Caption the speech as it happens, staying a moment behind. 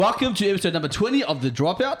Welcome to episode number 20 of the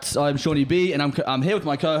Dropouts. I'm Shawnee B, and I'm here with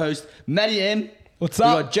my co-host Matty M. What's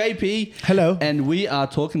up? We got JP. Hello. And we are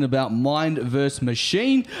talking about mind versus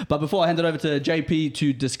machine. But before I hand it over to JP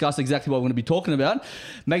to discuss exactly what we're going to be talking about,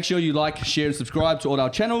 make sure you like, share, and subscribe to all our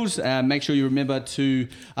channels. And make sure you remember to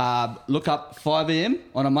look up 5 a.m.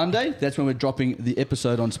 on a Monday. That's when we're dropping the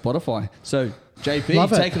episode on Spotify. So,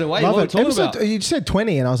 JP, take it away. Love what we're talking about. You said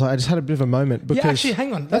 20, and I was like, I just had a bit of a moment. Because yeah, actually,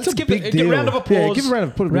 hang on. That's Let's a big deal. Give a round of applause. Yeah, give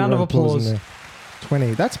a round of applause in there.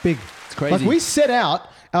 20. That's big. It's crazy. Like, we set out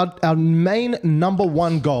our main number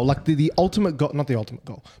one goal, like the ultimate goal, not the ultimate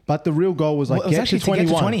goal, but the real goal was like get to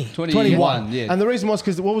 21. 21, yeah. And the reason was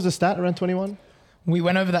because what was the stat around 21? We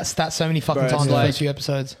went over that stat so many fucking times in the first few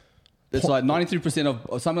episodes. It's like 93% of,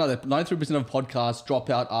 or something like that, 93% of podcasts drop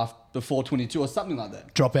out after before 22 or something like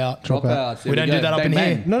that. Dropouts. There We don't go. do that up in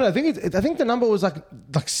Bang, here. No, I think the number was like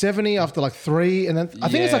 70 after like 3, and then I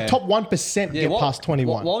think it's like top 1% get past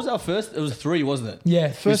 21. What was our first? It was 3, wasn't it? Yeah.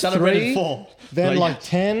 We First celebrated 3, 4. then like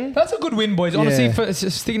 10. That's a good win, boys. Honestly, Yeah. for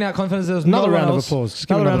sticking out confidence, there's Another no one round of else. applause. Just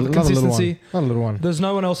give Another another round of little one. consistency. Another little one. There's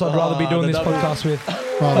no one else I'd rather be doing this podcast with.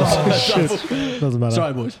 Shit. Doesn't matter.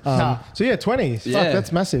 Sorry, boys. So yeah, 20. Fuck,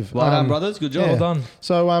 that's massive. Well done, brothers. Good job. yeah. Well done.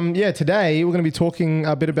 So today we're going to be talking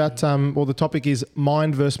a bit about, the topic is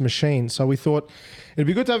mind versus machine. So we thought it'd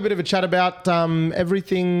be good to have a bit of a chat about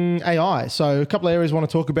everything AI. So a couple of areas I want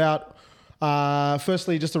to talk about.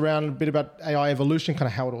 Firstly, just around a bit about AI evolution, kind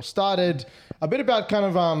of how it all started. A bit about kind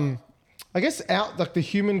of, I guess, like the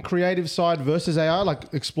human creative side versus AI,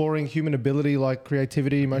 like exploring human ability, like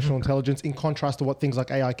creativity, emotional intelligence, in contrast to what things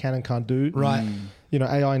like AI can and can't do. Right.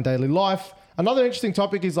 AI in daily life. Another interesting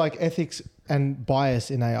topic is like ethics and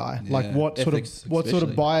bias in AI. Yeah, Like what sort of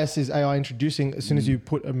especially. bias is AI introducing as soon as you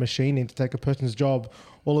put a machine in to take a person's job?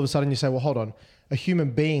 All of a sudden you say, well, hold on, a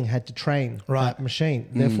human being had to train that machine.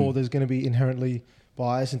 Therefore, there's going to be inherently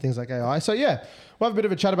bias and things like AI. So yeah, we'll have a bit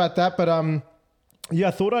of a chat about that. But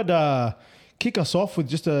I thought I'd kick us off with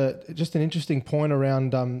just an interesting point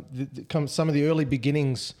around some of the early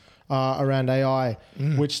beginnings around AI,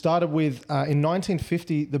 which started with in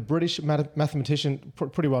 1950, the British mathematician,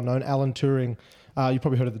 pretty well known, Alan Turing. You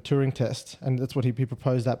probably heard of the Turing test, and that's what he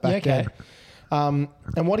proposed that back then. And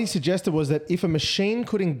what he suggested was that if a machine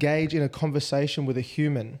could engage in a conversation with a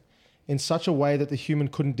human in such a way that the human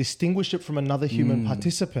couldn't distinguish it from another human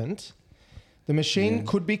participant, the machine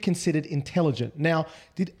could be considered intelligent. Now,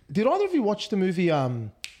 did either of you watch the movie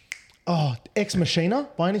Ex Machina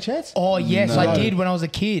by any chance? Oh, yes, No. I did when I was a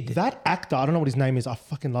kid. That actor, I don't know what his name is. I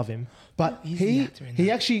fucking love him. But he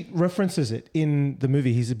actually references it in the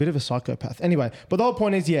movie. He's a bit of a psychopath. Anyway, but the whole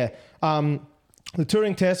point is, the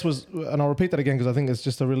Turing test was, and I'll repeat that again because I think it's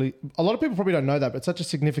just a lot of people probably don't know that, but it's such a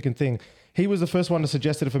significant thing. He was the first one to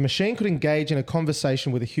suggest that if a machine could engage in a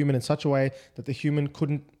conversation with a human in such a way that the human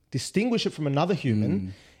couldn't distinguish it from another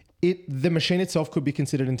human, the machine itself could be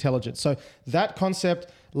considered intelligent. So that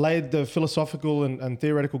concept laid the philosophical and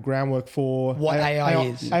theoretical groundwork for What AI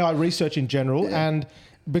is. AI research in general. Yeah. And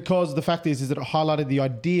because the fact is that it highlighted the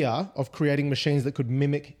idea of creating machines that could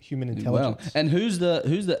mimic human intelligence. Wow. And who's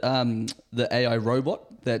the AI robot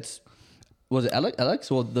was it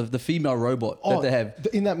Alex or the female robot that they have?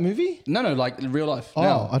 In that movie? No, like in real life. Oh,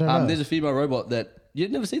 no. I don't know. There's a female robot that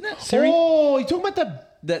you've never seen that? Siri? Oh, you're talking about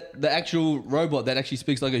That the actual robot that actually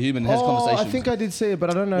speaks like a human and has conversations. I think I did see it,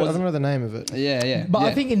 but I don't know the name of it. Yeah. But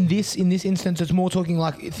I think in this instance, it's more talking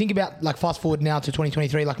like, think about like fast forward now to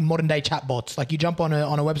 2023, like modern day chatbots. Like you jump on a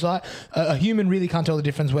website, a human really can't tell the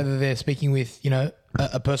difference whether they're speaking with,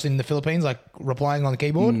 a person in the Philippines, like replying on the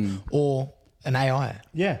keyboard, or an AI.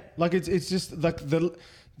 Yeah, like it's just like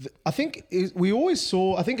I think we always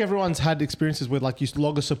saw. I think everyone's had experiences where like you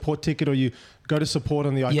log a support ticket or you go to support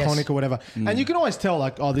on the Iconic or whatever, and you can always tell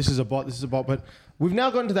like, oh, this is a bot. But we've now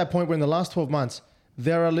gotten to that point where in the last 12 months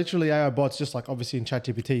there are literally AI bots, just like obviously in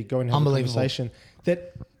ChatGPT, going and have a conversation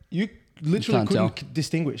that you literally couldn't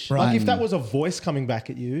distinguish. Right. Like if that was a voice coming back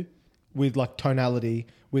at you with like tonality,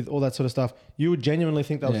 with all that sort of stuff, you would genuinely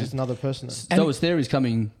think that was just another person. So his theory's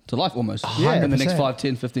coming to life almost. Yeah, in the next 5,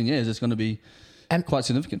 10, 15 years, it's going to be quite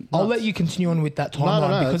significant. I'll let you continue on with that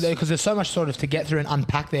timeline because there's so much sort of to get through and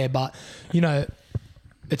unpack there. But,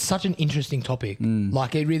 it's such an interesting topic.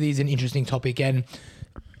 Like it really is an interesting topic. And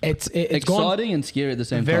it's exciting and scary at the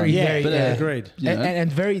same time. Very, agreed. And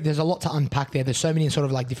there's a lot to unpack there. There's so many sort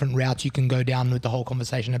of like different routes you can go down with the whole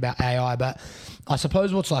conversation about AI. But I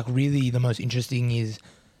suppose what's like really the most interesting is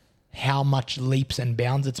how much leaps and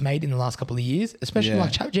bounds it's made in the last couple of years, especially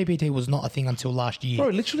like ChatGPT was not a thing until last year. Bro,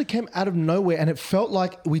 it literally came out of nowhere and it felt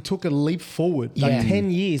like we took a leap forward, like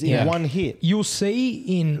 10 years in one hit. You'll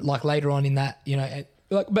see in like later on in that,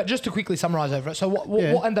 But just to quickly summarize over it. So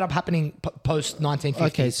what ended up happening post 1950?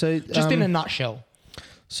 Okay, so just in a nutshell.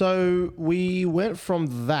 So we went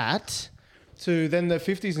from that to then the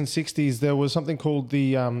 50s and 60s. There was something called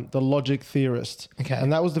the logic theorist,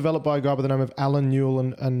 and that was developed by a guy by the name of Alan Newell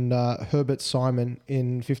and Herbert Simon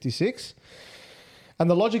in 56. And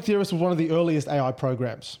the logic theorist was one of the earliest AI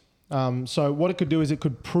programs. So what it could do is it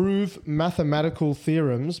could prove mathematical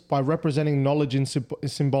theorems by representing knowledge in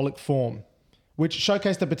symbolic form, which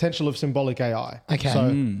showcased the potential of symbolic AI.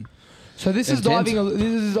 Okay. So this is going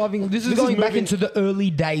back into the early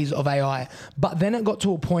days of AI, but then it got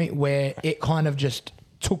to a point where it kind of just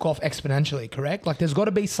took off exponentially, correct? Like there's got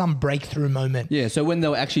to be some breakthrough moment. Yeah, so when they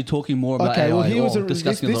were actually talking more about AI,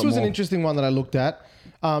 this was an interesting one that I looked at.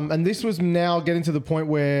 And this was now getting to the point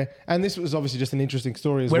where, and this was obviously just an interesting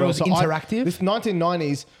story as well. Where it was interactive? This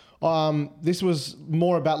 1990s, this was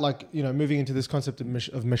more about moving into this concept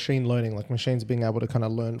of machine learning, like machines being able to kind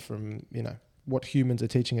of learn from, what humans are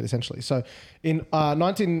teaching it essentially. So in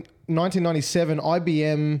 1997,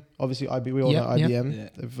 IBM, obviously we all know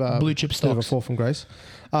IBM. Blue chip stocks. Bit of a fall from grace.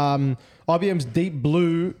 IBM's Deep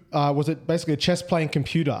Blue was basically a chess playing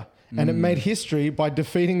computer. And it made history by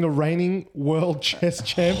defeating the reigning world chess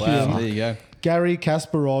champion, Wow, there you go. Garry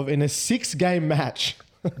Kasparov, in a 6-game match.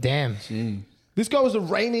 Damn. This guy was a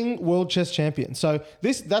reigning world chess champion. So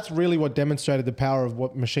that's really what demonstrated the power of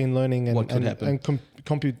what machine learning and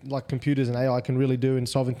computers and AI can really do in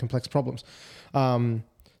solving complex problems.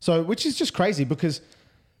 Which is just crazy because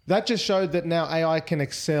that just showed that now AI can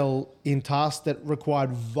excel in tasks that required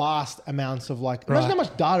vast amounts of imagine how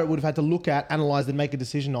much data it would have had to look at, analyze, and make a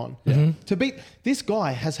decision on. To beat this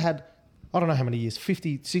guy has had, I don't know how many years,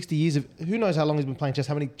 50, 60 years of, who knows how long he's been playing chess,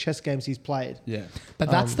 how many chess games he's played. Yeah. But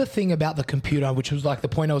that's the thing about the computer, which was like the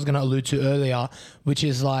point I was going to allude to earlier, which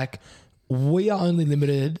is like we are only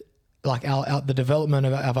limited the development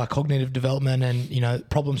of our cognitive development and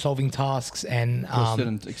problem solving tasks and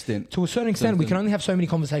to a certain extent we can only have so many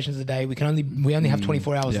conversations a day. We only have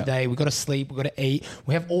 24 hours a day. We got to sleep, we got to eat.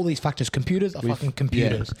 We have all these factors. Computers are fucking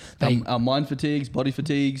computers. Our mind fatigues, body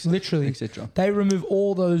fatigues, literally, etc. They remove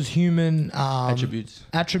all those human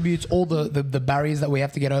attributes, all the barriers that we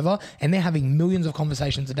have to get over, and they're having millions of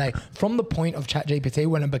conversations a day. From the point of ChatGPT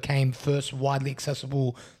when it became first widely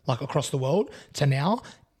accessible across the world to now,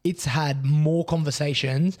 it's had more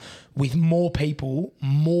conversations with more people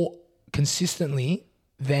more consistently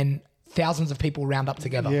than thousands of people round up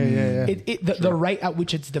together. The rate at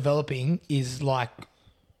which it's developing is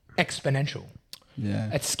exponential. Yeah,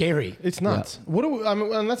 it's scary. It's nuts.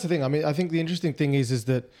 Yeah. And that's the thing. I mean, I think the interesting thing is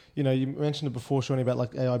that you mentioned it before, Shawnee,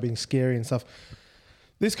 about AI being scary and stuff.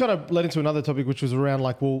 This kind of led into another topic, which was around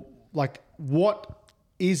what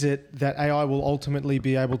is it that AI will ultimately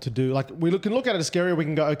be able to do? We can look at it as scary. We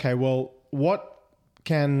can go, okay, well,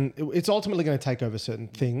 it's ultimately going to take over certain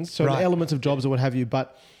things, certain elements of jobs or what have you.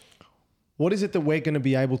 But what is it that we're going to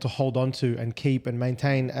be able to hold on to and keep and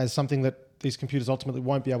maintain as something that these computers ultimately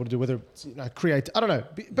won't be able to do? Whether it's create, I don't know.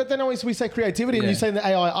 But then always we say creativity, and you say the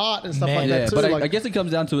AI art and stuff like that too. But I guess it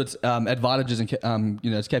comes down to its advantages and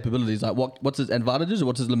its capabilities. What's its advantages or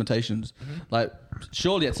what's its limitations?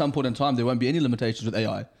 Surely at some point in time there won't be any limitations with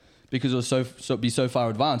AI because it'll be so far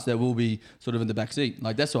advanced that we'll be sort of in the back seat.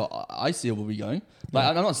 That's what I see it will be going.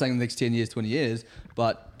 I'm not saying the next 10 years, 20 years,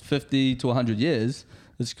 but 50 to 100 years,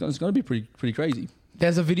 it's going to be pretty crazy.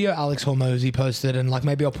 There's a video Alex Hormozy posted, and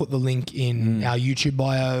maybe I'll put the link in our YouTube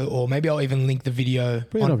bio, or maybe I'll even link the video.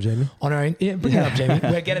 Bring it up, Jamie. On our own, bring it up, Jamie.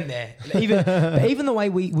 We're getting there. Even the way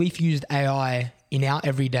we've used AI in our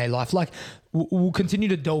everyday life, we'll continue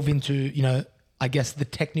to delve into, I guess the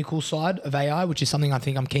technical side of AI, which is something I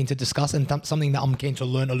think I'm keen to discuss and something that I'm keen to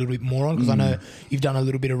learn a little bit more on because I know you've done a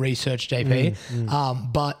little bit of research,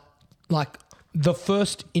 JP. But the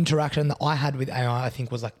first interaction that I had with AI, I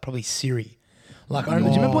think was probably Siri. Do you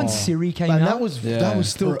remember when Siri came out? That was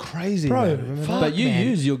still crazy, bro. But you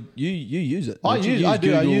use it. I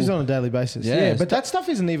do. I use it on a daily basis. Yeah, but that stuff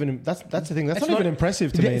isn't even. That's the thing. That's not even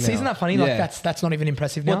impressive to me now. Isn't that funny? That's not even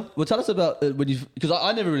impressive now. Well, tell us about because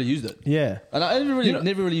I never really used it. Yeah, and I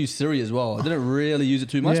never really used Siri as well. I didn't really use it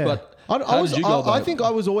too much, but I think I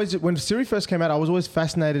was always, when Siri first came out, I was always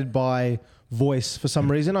fascinated by voice for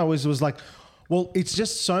some reason. I was like, well, it's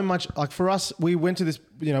just so much, for us, we went to this,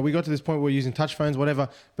 we got to this point where we're using touch phones, whatever.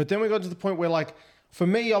 But then we got to the point where for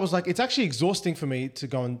me, I was like, it's actually exhausting for me to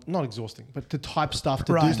go and, not exhausting, but to type stuff,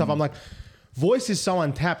 to do stuff. I'm like, voice is so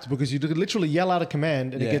untapped because you could literally yell out a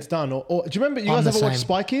command and it Yeah. gets done. Or do you remember you I'm guys the ever watch same.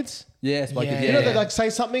 Spy Kids? Yeah, Spike. Yeah. Yeah, You know, they like say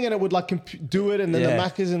something and it would like do it, and then the Yeah.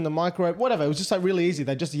 Mac is in the microwave, whatever. It was just like really easy.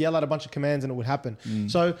 They just yell out a bunch of commands and it would happen.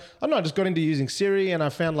 So I don't know. I just got into using Siri, and I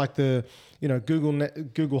found like the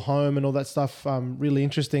Google Home and all that stuff really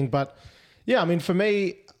interesting. But yeah, I mean, for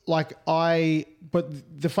me,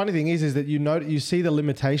 but the funny thing is that you see the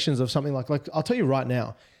limitations of something like I'll tell you right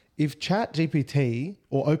now. If ChatGPT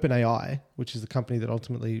or OpenAI, which is the company that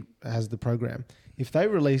ultimately has the program, if they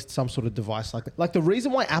released some sort of device like the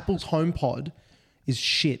reason why Apple's HomePod is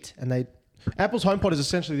shit, and Apple's HomePod is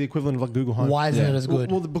essentially the equivalent of like Google Home. Why isn't it as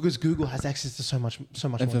good? Well, because Google has access to so much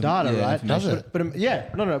more data, yeah, right? Does it? But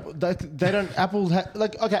they don't. Apple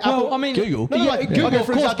Apple. Well, I mean, Google. No, yeah, like, Google, okay, of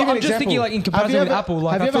for course. example, But I'm just example. thinking, like, in comparison with Apple,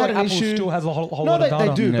 like, have I you feel ever like had an Apple issue? still has a whole No, lot of data.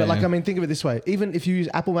 they do. Yeah, But like, yeah. I mean, think of it this way: even if you use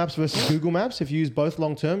Apple Maps versus Google Maps, if you use both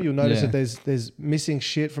long term, you'll notice Yeah. that there's missing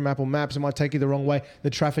shit from Apple Maps. It might take you the wrong way. The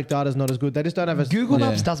traffic data is not as good. They just don't have a Google Yeah.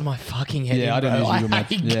 Maps does my fucking head. Yeah, in, I don't bro. use Google Maps.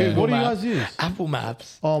 hate Yeah. Google What do you Maps. guys use? Apple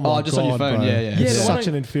Maps. Oh my just on your phone. bro. Yeah, yeah. It's Yeah, the one such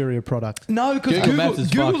an inferior product. No, because Google Maps is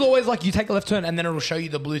Google's fucked. always like you take a left turn and then it'll show you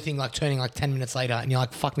the blue thing like turning like 10 minutes later, and you're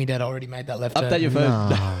like, "Fuck me, Dad, I already made that left turn." Update your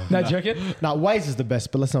phone. No, joke it. No, Waze is the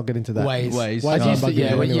best, but let's not get into that. Waze. Waze. I No, used to, but yeah,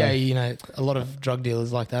 anyway. yeah, you know, a lot of drug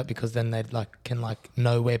dealers like that because then they can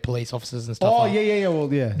know where police officers and stuff Oh are. yeah.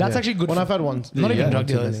 Well, yeah. That's yeah. actually good When for- I've had one. Not even Yeah, drug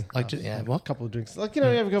too dealers. many. Like, just, yeah, what? A couple of drinks. Like, you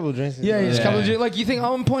have a couple of drinks. Yeah, just a couple Yeah. of like you think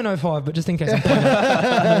I'm 0.05, but just in case I'm 0.05.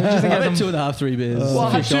 just in I case had I'm 2.5, 3 beers. well, I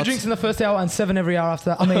had Few 2 shots. drinks in the first hour and 7 every hour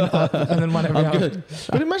after that. I mean, and then 1 every hour. Good.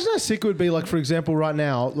 But imagine how sick it would be, like, for example, right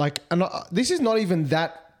now, like, and this is not even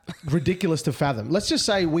that ridiculous to fathom. Let's just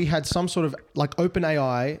say we had some sort of like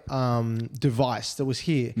OpenAI device that was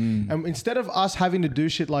here. And instead of us having to do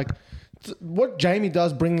shit like what Jamie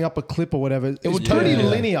does, bringing up a clip or whatever, it would totally Yeah.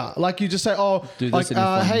 linear. Like you just say, oh, Do this like, in your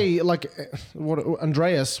phone. hey, like what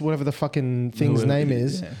Andreas, whatever the fucking thing's Whoever, name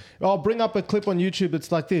is. yeah. Oh, bring up a clip on YouTube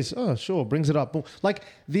that's like this. Oh, sure, brings it up. Like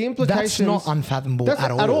the implications. That's not unfathomable That's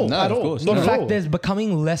at all. At all. No, at of all. course Not In at fact, all. there's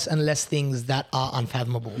becoming less and less things that are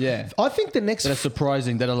unfathomable. Yeah. I think the next That are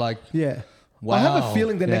surprising. That are like, Yeah. I have a Wow.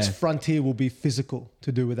 feeling the next Yeah. frontier will be physical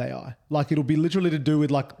to do with AI. Like it'll be literally to do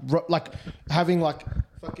with like having like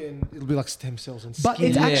fucking, it'll be like stem cells and But skin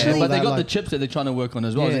it's and yeah, actually- all but they that, got like- the chips that they're trying to work on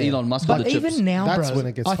as well. Yeah. Elon Musk got But the chips. even now, That's bro, when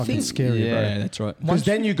it gets I fucking think scary, yeah, bro. that's right. Because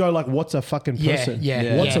then you go like, what's a fucking Yeah, person?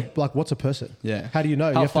 yeah, What's yeah. what's a person? Yeah. How do you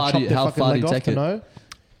know? How You have to far chop do you- their how fucking far do leg you off take to it? know.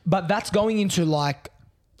 But that's going into like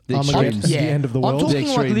The Armageddon. extremes. Yeah. the end of the I'm world. talking The like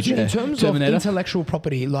extremes, legit yeah. in terms Terminator. of intellectual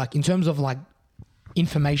property, like in terms of like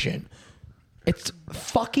information. It's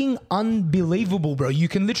fucking unbelievable, bro. You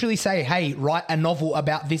can literally say, "Hey, write a novel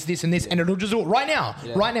about this, this, and this," and it'll just do it right now.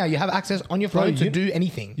 Yeah. Right now, you have access on your phone to do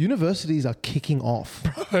anything. Universities are kicking off.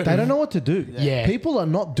 They don't know what to do. Yeah. People are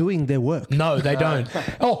not doing their work. No, they don't.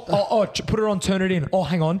 Put it on, turn it in. Oh,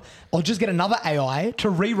 hang on. I'll just get another AI to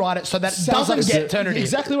rewrite it so that it doesn't get turned it in.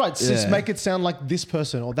 Exactly right. Just Yeah. make it sound like this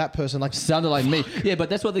person or that person. Like Sounded like me. Yeah, but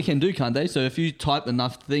that's what they can do, can't they? So if you type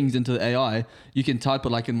enough things into the AI, you can type it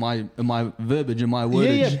like in my verbiage, in my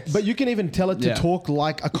wordage. yeah, but you can even tell it to Yeah. talk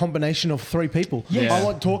like a combination of 3 people. Yes. I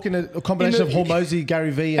want talking a combination In the- of Hormozy,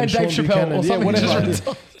 Gary Vee, and and Sean Dave Chappelle Buchanan. or Yeah, something. whatever. Just-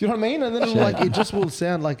 Do you know what I mean? And then it'll like it just will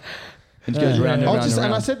sound like. It goes round and I'll round just, and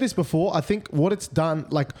and I round. said this before. I think what it's done,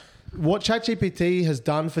 like what ChatGPT has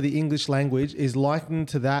done for the English language, is likened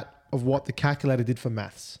to that of what the calculator did for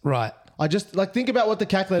maths. Right. I just like think about what the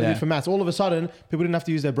calculator Yeah. did for maths. All of a sudden, people didn't have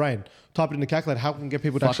to use their brain. Type it in the calculator. How can we get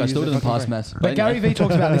people to Fuck, I actually still use didn't their pass fucking brain? maths. But Gary anyway. Vee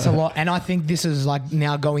talks about this a lot, and I think this is like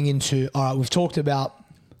now going into, all right, we've talked about,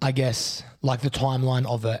 I guess, like the timeline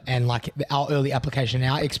of it and like our early application,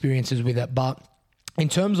 our experiences with it. But in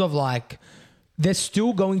terms of like, there's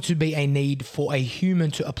still going to be a need for a human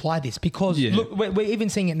to apply this because Yeah. look, we're even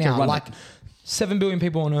seeing it now. run Like it. 7 billion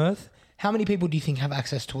people on Earth. How many people do you think have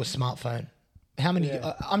access to a smartphone? How many?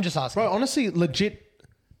 I'm just asking. Bro, honestly, legit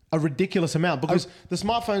a ridiculous amount because the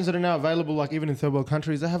smartphones that are now available, like even in third world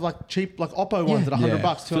countries, they have like cheap, like Oppo ones that are $100, Yeah.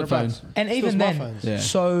 $200. Flip phones. And Still even then, smartphones. Yeah.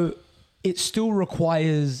 so it still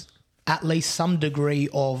requires at least some degree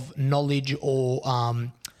of knowledge or,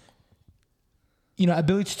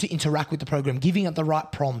 ability to interact with the program, giving it the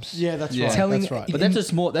right prompts. Yeah, that's Yeah. right. Telling- that's right. But that's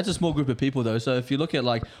a small group of people though. So if you look at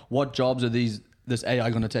like what jobs are this AI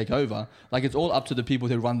going to take over, like it's all up to the people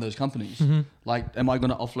who run those companies. Mm-hmm. Like, am I going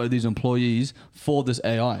to offload these employees for this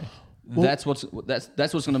AI? That's where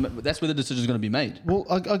the decision is going to be made. Well,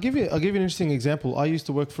 I'll give you an interesting example. I used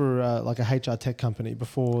to work for like a HR tech company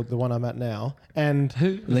before the one I'm at now, and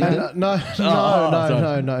LinkedIn? no.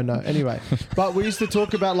 sorry. Anyway, but we used to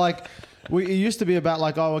talk about like it used to be about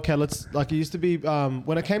like, oh, okay, let's like it used to be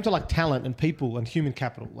when it came to like talent and people and human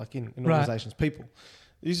capital, like in organizations, people.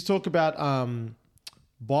 It used to talk about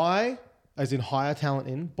buy, as in hire talent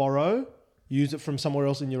in, borrow, use it from somewhere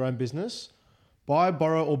else in your own business, buy,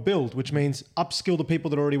 borrow, or build, which means upskill the people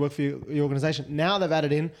that already work for your organization. Now they've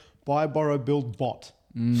added in buy, borrow, build, bot.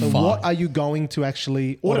 So what are you going to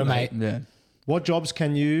actually automate? Yeah. What jobs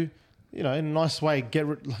can you, in a nice way,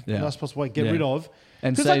 nice possible way, get rid of?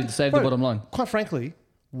 And save the bottom line. Quite frankly,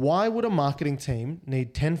 why would a marketing team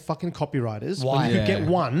need 10 fucking copywriters Why? when you could get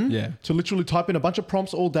one to literally type in a bunch of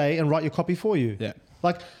prompts all day and write your copy for you? Yeah.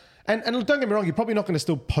 Like, and don't get me wrong, you're probably not going to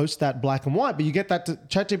still post that black and white, but you get that to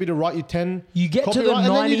ChatGPT to write you 10 You get to the copyright, 90...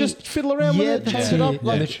 and then you just fiddle around with it, change it up.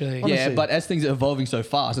 Like, literally. honestly. Yeah, but as things are evolving so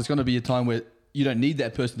fast, it's going to be a time where you don't need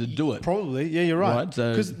that person to do it. Probably, yeah, you're right.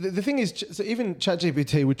 Because the thing is, so even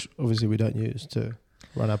ChatGPT, which obviously we don't use to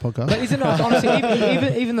run our podcast. But isn't it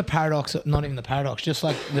honestly even the paradox? Not even the paradox. Just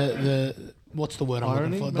like the what's the word I'm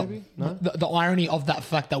Irony, looking for? maybe? No? The irony of that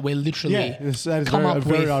fact that we're literally that is come up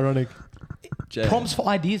very with ironic. prompts for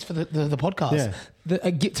ideas for the podcast. Yeah.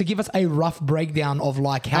 To give us a rough breakdown of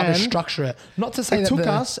like how to And structure it. Not to say It that took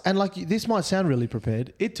us, and like this might sound really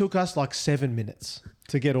prepared, it took us like 7 minutes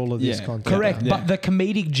to get all of this content. Correct, Yeah. but the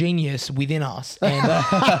comedic genius within us and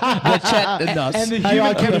the chat and us. and the Hey, I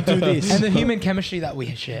human cannot do this. and the human chemistry that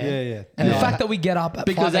we share. Yeah. And the fact that we get up at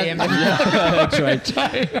because 5 a.m. that's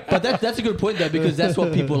right. But that's a good point though, because that's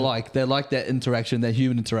what people like. They like that interaction, that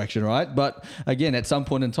human interaction, right? But again, at some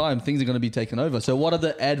point in time, things are going to be taken over. So what are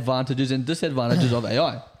the advantages and disadvantages of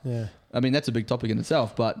AI? Yeah. I mean, that's a big topic in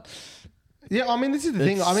itself, but Yeah, I mean, this is the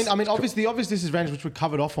thing. I mean, obviously, the obvious disadvantage which we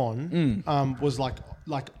covered off on was like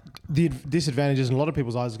the disadvantages in a lot of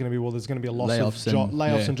people's eyes is going to be, well, there's going to be a loss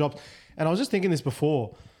layoffs and jobs. And I was just thinking this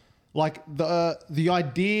before, like the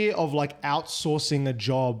idea of like outsourcing a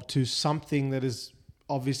job to something that is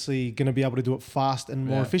obviously going to be able to do it fast and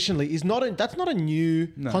more efficiently is that's not a new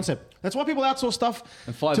concept. That's why people outsource stuff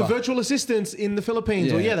to virtual assistants in the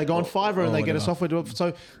Philippines, or they go on Fiverr and they get a software to it.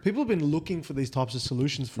 So people have been looking for these types of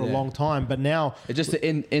solutions for a long time, but now it's just the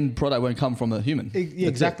end product won't come from a human.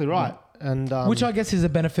 Exactly right. And which I guess is a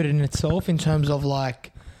benefit in itself in terms of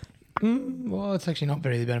like, well, it's actually not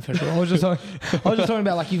very beneficial. I was just talking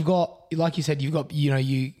about like you've got, like you said,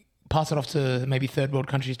 you pass it off to maybe third world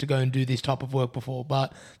countries to go and do this type of work before,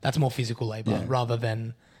 but that's more physical labor rather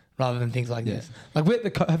than things like this.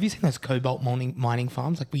 Like, have you seen those cobalt mining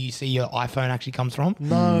farms? Like where you see your iPhone actually comes from?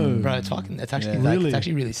 No, bro, it's actually it's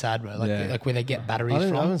actually really sad, bro. Like where they get batteries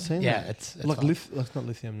from. I haven't seen that. It's like that's not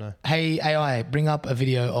lithium, no. Hey AI, bring up a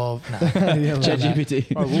video of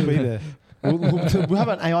ChatGPT. Oh, we'll be there. We'll have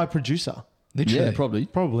an AI producer. Literally. Yeah,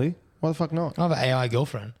 probably. Why the fuck not? I have an AI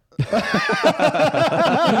girlfriend. Bro,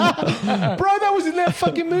 that was in that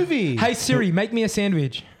fucking movie. Hey Siri, make me a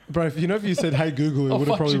sandwich. Bro, if you said, "Hey Google," it would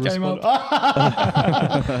have probably responded.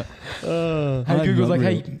 Hey Google's like,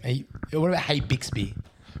 hey, what about Hey Bixby?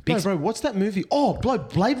 No, bro, what's that movie? Oh,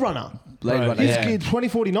 Blade Runner. His kid,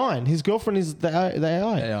 2049. His girlfriend is the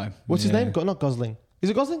AI. What's his name? Not Gosling. Is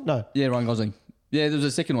it Gosling? No. Yeah, Ryan Gosling. Yeah, there was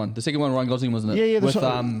a second one. The second one, Ryan Gosling, wasn't it? Yeah. With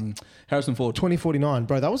Harrison Ford. 2049.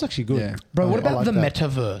 Bro, that was actually good. Yeah. Bro, what about like the that.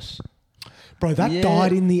 metaverse? Bro, that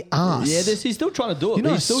died in the ass. Yeah, he's still trying to do it. You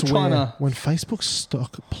know, he's still trying to. When Facebook's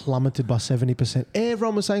stock plummeted by 70%,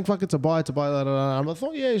 everyone was saying, "Fuck, it's a buy." I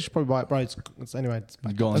thought, yeah, you should probably buy it, bro. It's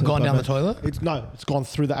back Gone. It's gone down the toilet? It's gone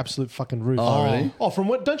through the absolute fucking roof. Oh, really? Oh, from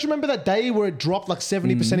what? Don't you remember that day where it dropped like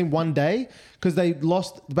 70% in one day because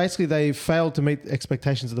they failed to meet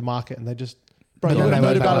expectations of the market, and they just they would have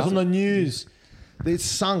heard about it on the news. It's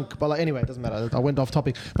sunk, but anyway, it doesn't matter. I went off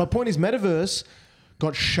topic. My point is, metaverse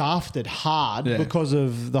got shafted hard because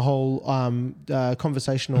of the whole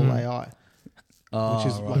conversational AI, which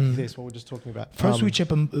is like this, what we're just talking about. First, we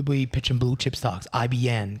pitch them blue chip stocks,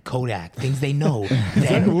 IBM, Kodak, things they know.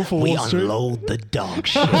 Then we unload the dog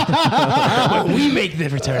shit. We make the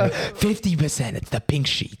return 50%. It's the pink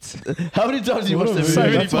sheets. How many times have you watched that So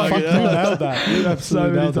movie? many times. You nailed that. You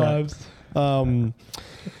absolutely nailed that.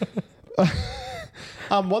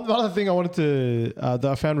 One other thing I wanted to that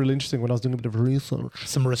I found really interesting when I was doing a bit of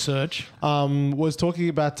research, was talking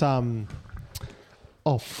about fucking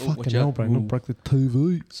hell, bro! Not broke the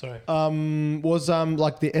TV. Sorry. Was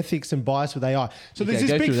like the ethics and bias with AI. So there's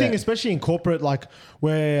this go big through thing, that. especially in corporate, like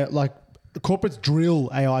where like corporates drill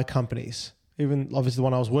AI companies. Even obviously the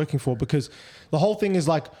one I was working for, because the whole thing is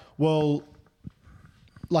like, well,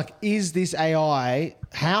 like, is this AI,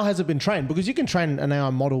 how has it been trained? Because you can train an AI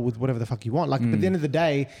model with whatever the fuck you want. Like, at the end of the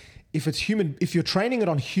day, if you're training it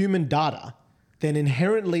on human data, then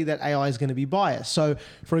inherently that AI is going to be biased. So,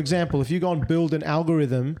 for example, if you go and build an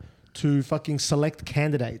algorithm to fucking select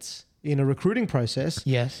candidates in a recruiting process.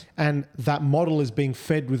 Yes. And that model is being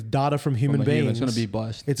fed with data from human beings. It's going to be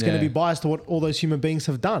biased. It's going to be biased to what all those human beings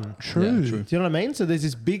have done. True. Yeah, true. Do you know what I mean? So there's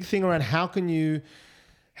this big thing around how can you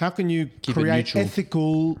Keep it create neutral.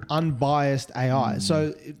 ethical, unbiased AI?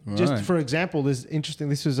 So just Right. for example, there's interesting.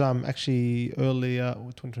 This was actually earlier,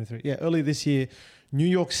 2023. Yeah, earlier this year, New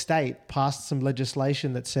York State passed some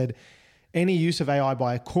legislation that said any use of AI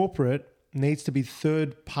by a corporate needs to be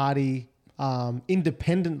third party,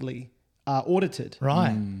 independently audited.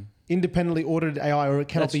 Right. Independently audited AI, or it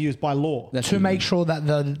cannot That's- be used by law. That's To make sure that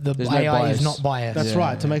the There's no AI bias. is not biased. That's Yeah,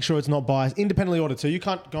 right. To yeah. make sure it's not biased, independently audited. So you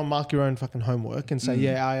can't go and mark your own fucking homework and say,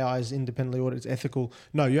 yeah, AI is independently audited, it's ethical.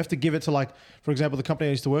 No, you have to give it to, like, for example, the company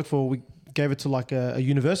I used to work for, we gave it to like a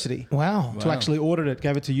university Wow. to actually audit it.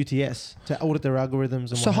 Gave it to UTS to audit their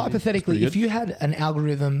algorithms. And So what have you. hypothetically, if you had an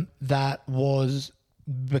algorithm that was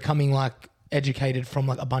becoming like educated from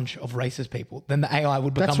like a bunch of racist people, then the AI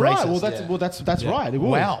would become That's right. racist. Well, that's right. It will.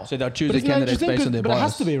 Wow. So they'll choose But the isn't that candidates interesting? based on their But bias. it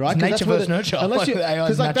has to be, right? It's 'Cause nature that's where versus nurture. Unless you, Like, AI is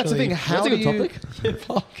because like that's the thing. naturally- How That's a do good you? topic. Yeah,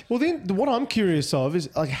 fuck. Well, then what I'm curious of is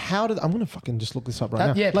like how did I'm gonna fucking just look this up right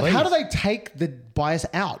That- now. yeah, like how do please. they take the bias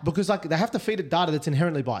out? Because like they have to feed it data that's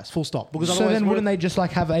inherently biased. Full stop. Because So otherwise, then wouldn't they just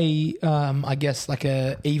like have a, I guess like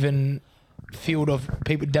a even field of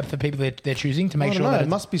people, depth of people they're choosing to I make don't sure know. that It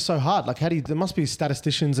must be so hard. Like, how do you? There must be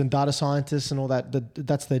statisticians and data scientists and all that.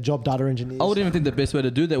 That's their job. Data engineers. I would even think the best way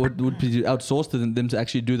to do that would be to outsource to them to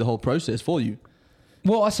actually do the whole process for you.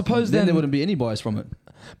 Well, I suppose Then there wouldn't be any bias from it.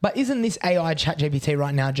 But isn't this AI ChatGPT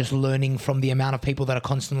right now just learning from the amount of people that are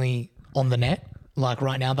constantly on the net? Like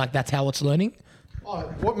right now, like that's how it's learning? Oh,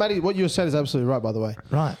 what you said is absolutely right. By the way,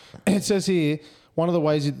 Right. it says here one of the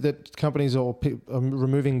ways that companies are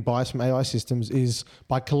removing bias from AI systems is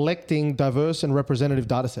by collecting diverse and representative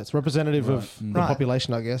data sets, representative of the Right.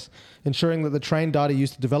 population, I guess, ensuring that the trained data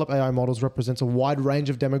used to develop AI models represents a wide range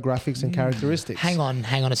of demographics and characteristics. Hang on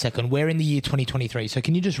a second. We're in the year 2023. So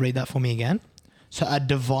can you just read that for me again? So a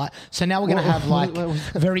divide. So now we're going to have like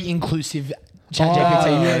very inclusive ChatGPT.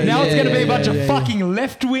 yeah, now it's yeah, going to be a bunch yeah, of yeah. fucking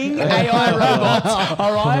left-wing AI robots.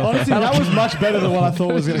 All right. Honestly, that was much better than what I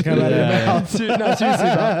thought was going to come out of your mouth. No,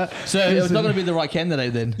 seriously, bro. So it's not going to be the right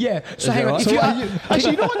candidate then. Yeah. So that hang on. right? If So you,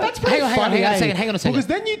 actually, you know what? That's pretty hang on funny. a second. Hang on a second. Because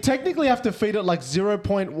then you technically have to feed it like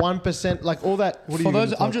 0.1%, like all that. What are For you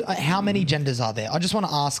those, gonna I'm type? just, how many genders are there? I just want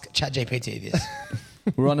to ask ChatGPT this.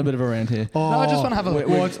 We're on a bit of a rant here. No, I just want to have a look.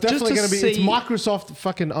 Well, it's definitely going to be. It's see- Microsoft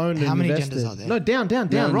fucking owned. How and many invested. genders are there? No, down, Down,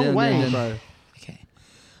 wrong down, way, down. bro. Okay.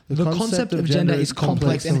 The concept of gender is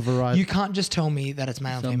complex and variety. you can't just tell me that it's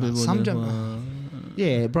male and female. people Some never- gender.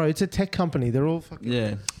 Yeah, bro, it's a tech company. They're all fucking.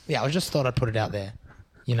 Yeah. Yeah, I just thought I'd put it out there.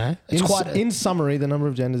 You know, it's In, quite. in summary, the number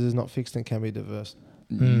of genders is not fixed and can be diverse.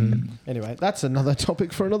 Anyway, that's another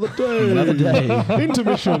topic for another day. Another day.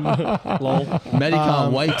 Intermission. Lol. Maddie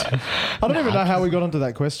can't wait. I don't even know how we got onto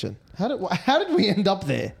that question. How did we end up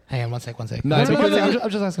there? Hang on, one sec. No, I'm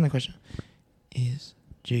because- just asking the question. Is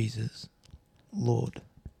Jesus Lord?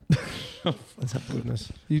 Let's have a look.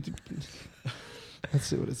 Goodness. Let's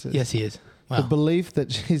see what it says. Yes, he is. The Wow. belief that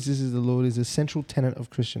Jesus is the Lord is a central tenet of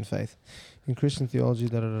Christian faith. In Christian theology,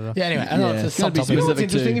 da da da da. Yeah. Anyway, I know Yeah, it's it's a gotta be subtopic. You know what's specific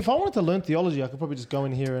interesting? to- If I wanted to learn theology, I could probably just go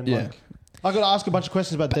in here and Yeah. like, I got to ask a bunch of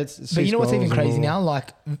questions about Dead Sea But you know what's even Scrolls and crazy all. now?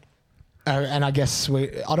 Like, and I guess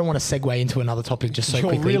I don't want to segue into another topic just so You're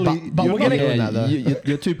quickly. really- but you're we're not gonna doing Yeah, that, though.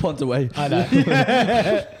 you're 2 points away. I know.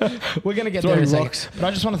 We're going to get there in a Throwing second. rocks. But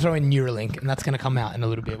I just want to throw in Neuralink, and that's going to come out in a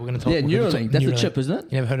little bit. We're going to talk. Yeah, we're gonna Neuralink. talk That's the chip, isn't it?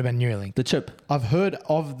 You never heard about Neuralink? The chip. I've heard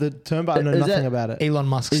of the term, but I know Is nothing that- about it. Elon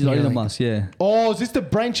Musk's He's not Neuralink. Elon Musk, yeah. Oh, is this the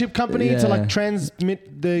brain chip company to Yeah. like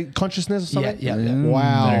transmit the consciousness or Yeah, something? yeah, Yeah. yeah.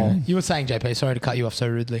 Wow. You were saying, JP, sorry to cut you off so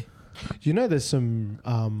rudely. You know, there's some.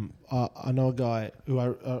 I know a guy who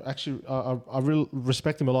I really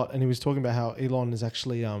respect him a lot, and he was talking about how Elon is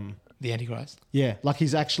actually. The Antichrist. Yeah, like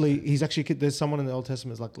he's actually. There's someone in the Old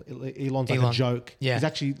Testament that's like Elon's like a Elon. joke. Yeah. he's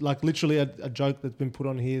actually like literally a joke that's been put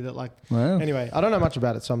on here that like. Wow. Anyway, I don't know much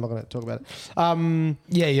about it, so I'm not going to talk about it.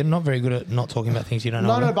 Yeah, you're not very good at not talking about things you don't know.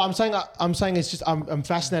 No, about. but I'm saying it's just I'm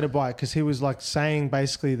fascinated by it because he was like saying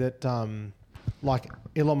basically that like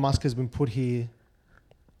Elon Musk has been put here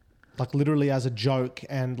like literally as a joke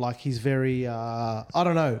and like he's very I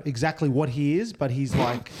don't know exactly what he is, but he's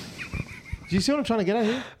like do you see what I'm trying to get at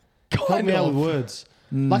here? Help me out with words.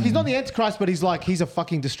 Like he's not the Antichrist, but he's a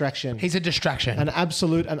fucking distraction. He's a distraction. An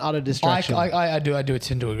absolute and utter distraction. I do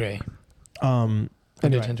tend to agree. I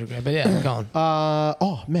do Anyway. tend to agree. But yeah, go on.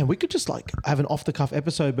 Oh man, we could just like have an off the cuff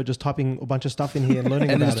episode, but just typing a bunch of stuff in here and learning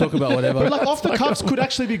And about just it. talk about whatever. But like off the cuffs could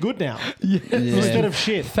actually be good now instead of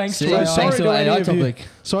shit. Thanks See, to thanks AI. to any AI of you- topic.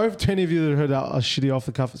 Sorry to any of you that heard a shitty off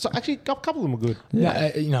the cuff. So actually, a couple of them were good,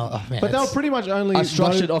 Yeah, oh, man, but they were it's- pretty much only A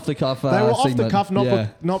structured off the cuff. They were off the segment. cuff, not Yeah.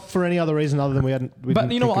 not for any other reason other than we But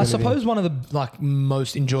didn't you know think what? I of anything. suppose one of the like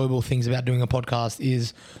most enjoyable things about doing a podcast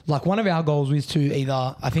is like one of our goals is to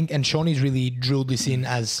either I think and Shawnee's really drilled this in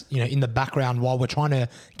as in the background while we're trying to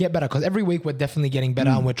get better because every week we're definitely getting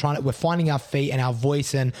better and we're finding our feet and our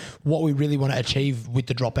voice and what we really want to achieve with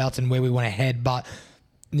the dropouts and where we want to head. But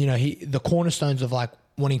the cornerstones of like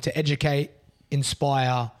wanting to educate,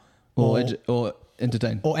 inspire, Or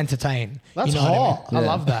entertain. or entertain. That's what I mean? hot. I Yeah.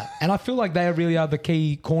 love that. And I feel like they really are the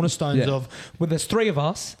key cornerstones Yeah. of, well, there's three of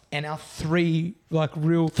us and our three, like,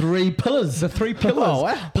 real... Three pillars. The three pillars. Oh,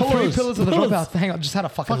 wow. The three Pillars. pillars of the Pillars. dropouts. Hang on, just had a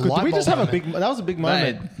fucking Fuck, light did we just bulb have a moment. big? That was a big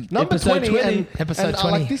moment. Mate, Number episode 20. 20. And, Episode and,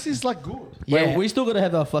 20. like, this is like good. Yeah. Wait, we still got to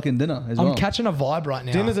have our fucking dinner as I'm well. catching a vibe right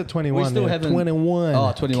now. Dinner's at 21. We still yeah. haven't- 21.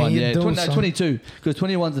 Oh, 21, Can you yeah. do 20, some- 22. Because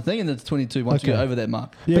 21's the thing, and then it's 22 once you Okay. go over that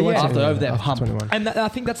mark. Yeah, But once yeah. you- After over that after hump. 21. And I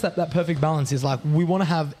think that's that perfect balance is like we want to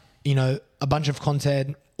have, a bunch of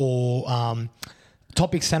content or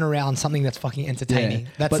topics centered around something that's fucking entertaining. Yeah.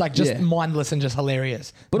 That's But, like just yeah. mindless and just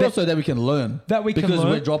hilarious. But also that we can learn. That we can because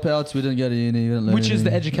learn. we're dropouts, we didn't go to uni, we didn't learn Which is the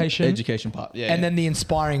anything. education. Education part, yeah. And then the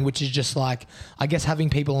inspiring, which is just like, I guess having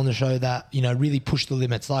people on the show that, really push the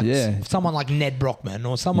limits. Like Yeah. someone like Ned Brockman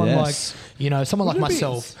or someone Yes. like, someone like Wouldn't it be-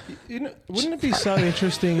 myself. Wouldn't it be so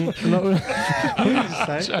interesting? What did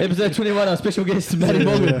you say? Episode 21, our special guest, Matty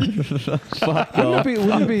Morgan. Fuck off.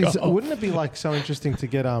 Wouldn't it be like so interesting to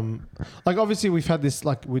get like obviously we've had this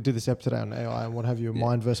like we did this episode on AI and what have you, a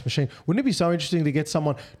mind versus machine. Wouldn't it be so interesting to get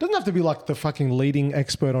someone? Doesn't have to be like the fucking leading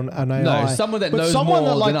expert on an AI. No, someone that but knows someone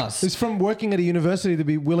more that, like, than us. is from working at a university to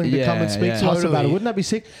be willing to come and Yeah, speak yeah. to us about it. Totally. Wouldn't that be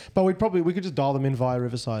sick? But we could just dial them in via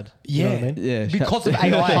Riverside. You know what I mean? Yeah. Because of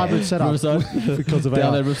AI. Hybrid setup Riverside. because of Down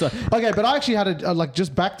AI. there, Riverside. Okay, but I actually had like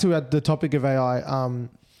just back to the topic of AI.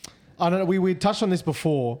 I don't know. We touched on this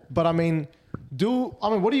before, but I mean,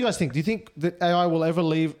 what do you guys think? Do you think that AI will ever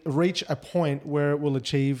reach a point where it will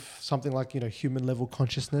achieve something like human level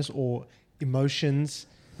consciousness or emotions?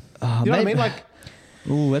 You know what I mean? Like,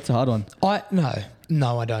 Ooh, that's a hard one.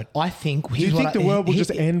 No, I don't. I think. do you think the world will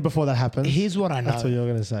just end before that happens? Here's what I know. That's what you're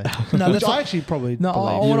going to say. No, Which that's I not- actually probably No, I believe.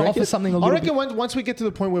 want to You offer reckon? something a I little reckon bit. once we get to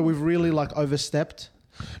the point where we've really like overstepped.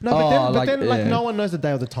 No, Oh, but then yeah. no one knows the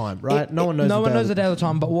day or the time, right? No one knows. No one knows the day of the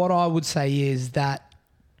time. But what I would say is that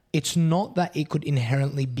it's not that it could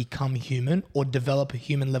inherently become human or develop a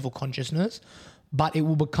human level consciousness, but it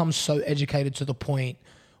will become so educated to the point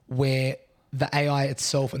where the AI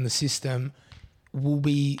itself and the system will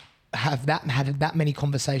had that many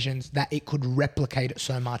conversations that it could replicate it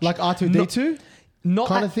so much. Like R2D2 Not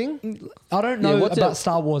kind at- of thing. I don't know what's about it-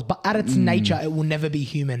 Star Wars, but at its nature, it will never be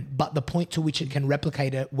human. But the point to which it can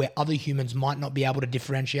replicate it, where other humans might not be able to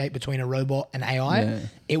differentiate between a robot and AI, Yeah.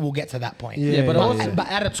 it will get to that point. Yeah, but also- but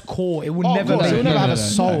at its core, it will Oh, never of course, be. it will never have a no,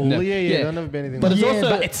 soul. no. Yeah, Yeah. there'll never be anything. But like it's Yeah, also-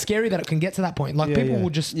 but it's scary that it can get to that point. Like Yeah, people yeah. will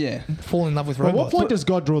just Yeah. fall in love with At what robots. point does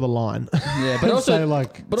God draw the line? Yeah, but And also say,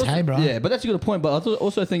 like, but also, Hey, bro. yeah, but that's a good point. But I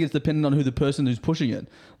also think it's dependent on who the person who's pushing it.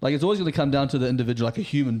 Like it's always going to come down to the individual, like a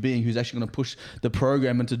human being who's actually going to push the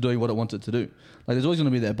program into doing what it wants it to do. Like there's always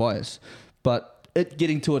going to be that bias, but it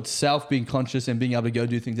getting to itself being conscious and being able to go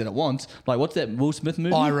do things that it wants. Like what's that Will Smith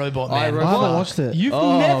movie? iRobot, man. I haven't watched it. You've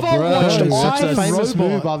Oh, never bro. watched It's such a famous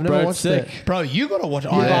movie, but iRobot. I've never Bro, watched sick. it. Bro, you gotta watch Yeah,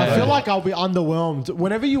 but I iRobot. feel like I'll be underwhelmed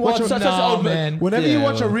whenever you watch Well, a such an old man. Whenever you Yeah,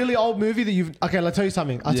 watch a well. really old movie that you've okay, let's tell you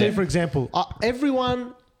something. I'll tell Yeah. you for example,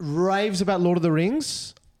 everyone raves about Lord of the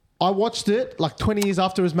Rings. I watched it like 20 years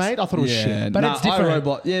after it was made. I thought it was Yeah, shit. But it's different.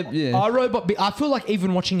 iRobot, yeah. iRobot. I feel like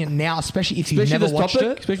even watching it now, especially if you've Especially never this watched topic.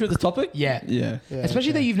 it, Especially with this topic. Yeah. Yeah. Yeah,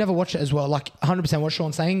 especially okay. that you've never watched it as well. Like 100% what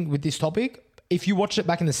Sean's saying with this topic. If you watched it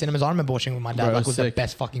back in the cinemas, I remember watching it with my dad. Bro, Like it was the sick.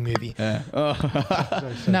 best fucking movie. Yeah.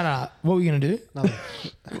 No. What were you gonna do? Nothing.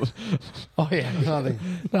 Oh yeah. Nothing.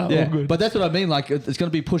 No, Yeah, all good. but that's what I mean. Like, it's going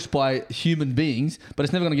to be pushed by human beings, but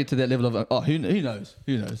it's never going to get to that level of who knows?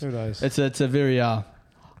 Who knows? Who knows? It's a very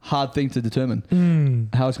hard thing to determine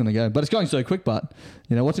how it's going to go. But it's going so quick. But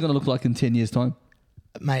what's it going to look like in 10 years' time?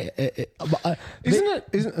 Mate,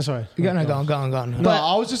 Isn't sorry. go on. No,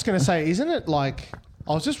 I was just going to say, isn't it like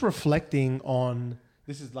I was just reflecting on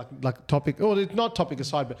this is like topic or it's not topic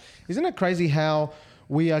aside, but isn't it crazy how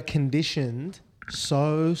we are conditioned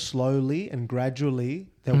so slowly and gradually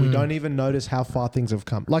that we don't even notice how far things have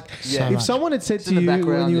come. Like Yeah. if much. someone had said It's to in the you when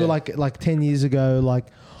background, you were yeah. like 10 years ago, like,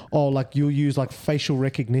 or like you'll use like facial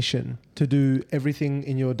recognition to do everything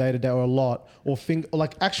in your day to day or a lot, or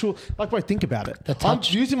bro, think about it. I'm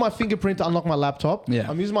using my fingerprint to unlock my laptop. Yeah.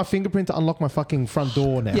 I'm using my fingerprint to unlock my fucking front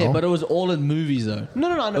door now. Yeah, but it was all in movies though.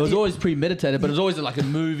 No. It was always premeditated, but it was always like in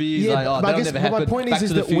movies. Yeah, like, but I that'll guess never happen. my point Back is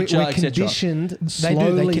to the that future, we're etc. conditioned They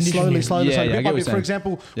condition you. slowly. Yeah, So I bit get by what bit. you're For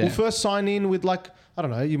example, Yeah. we'll first sign in with like, I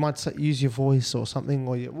don't know, you might use your voice or something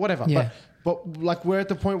or whatever. Yeah. But like we're at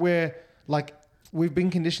the point where like we've been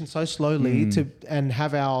conditioned so slowly to and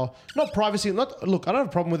have our not privacy. Look, I don't have a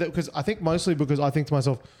problem with it because I think mostly because I think to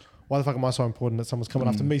myself, why the fuck am I so important that someone's coming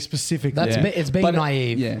after me specifically? It's being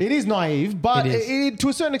naive. Yeah. It is naive, but It is. to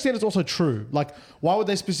a certain extent, it's also true. Like, why would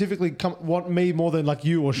they specifically want me more than like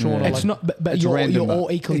you or Sean? Yeah. Or It's like, not, but it's you're random, all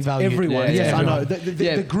but equally it's valued. everyone. Yeah, Yes, yeah, I know.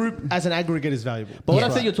 everyone. The group as an aggregate is valuable. But what I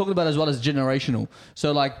Yeah. think you're talking about as well is generational.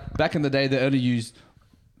 So like back in the day, they only used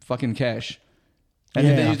fucking cash. And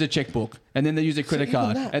then they Yeah. used a checkbook, and then they used a credit Even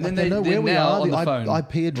card, that, and then like, they're where we now are, on the phone.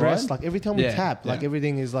 IP address, right? like every time we Yeah, tap, like yeah.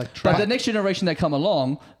 everything is like But tracked. the next generation that come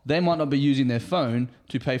along, they might not be using their phone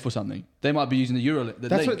to pay for something. They might be using the Euro. The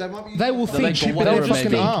That's link. what they might be. They will The think. link or They'll whatever Their it may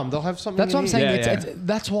fucking be. arm. They'll have something. That's what I'm saying. Yeah, It's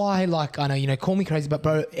that's why, like, I know, call me crazy, but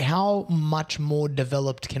bro, how much more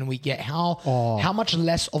developed can we get? How much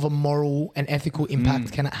less of a moral and ethical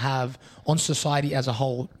impact can it have on society as a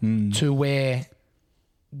whole to where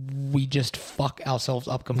we just fuck ourselves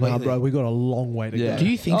up completely? Nah, bro, we got a long way to Yeah. go. Do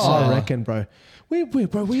you think so? I reckon, bro. We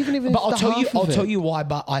haven't even. But I'll tell you why.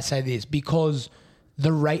 But I say this because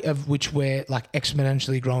the rate of which we're like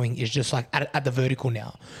exponentially growing is just like at the vertical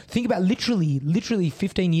now. Think about literally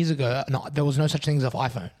 15 years ago, no, there was no such thing as an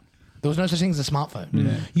iPhone. There was no such thing as a smartphone.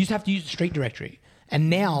 You used to have to use the street directory. And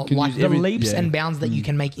now, Can like use the leaps yeah. and bounds that you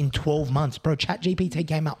can make in 12 months. Bro, ChatGPT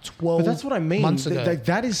came out 12 But that's what I mean. months ago.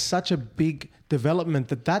 That is such a big development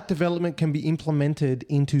that development can be implemented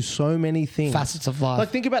into so many things. Facets of life. Like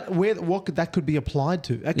think about what that could be applied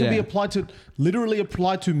to. That could be Yeah.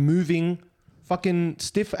 applied to moving fucking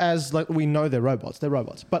stiff as like we know they're robots. They're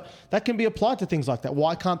robots. But that can be applied to things like that.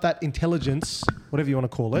 Why can't that intelligence, whatever you want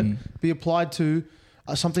to call it, be applied to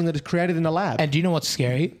something that is created in a lab? And do you know what's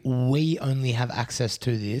scary? We only have access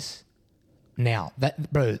to this now.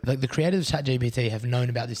 That bro, like the creators of ChatGPT have known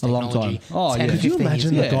about this A long technology. time. Oh, 10, yeah. Could you 15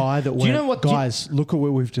 imagine years the ago. guy that went, Do you know what? guys, look at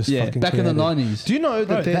what we've just Yeah, fucking back in the created. 90s. Do you know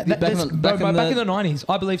Bro, that, back in the 90s,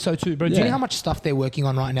 I believe so too, bro. Do you Yeah. know how much stuff they're working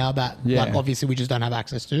on right now that, Yeah. like, obviously we just don't have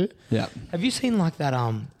access to? Yeah. Have you seen like that?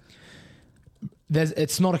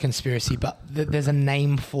 It's not a conspiracy, but there's a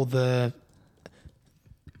name for they're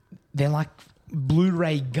like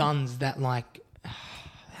Blu-ray guns that like,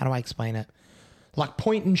 how do I explain it? Like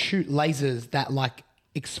point and shoot lasers that like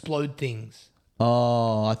explode things.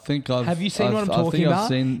 Oh, I think I've. Have you seen what I'm I talking think I've about?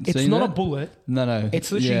 seen It's not that. a bullet. No.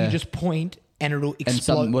 It's literally Yeah. you just point and it'll explode. and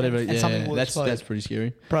something whatever. and Yeah, something will that's explode. pretty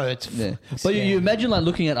scary. Bro, it's Yeah, it's but you scary. imagine like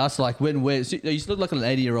looking at us like when we're you used to look like an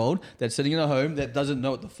 80-year-old that's sitting in a home that doesn't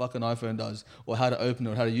know what the fuck an iPhone does or how to open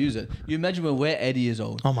it or how to use it. You imagine when we're 80 years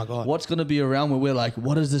old. Oh my God. What's gonna be around when we're like,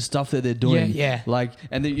 what is this stuff that they're doing? Yeah. Like,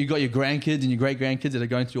 and then you got your grandkids and your great grandkids that are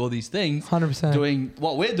going through all these things, 100%. doing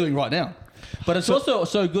what we're doing right now. But it's also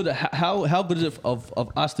so good. How good is it of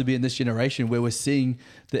us to be in this generation where we're seeing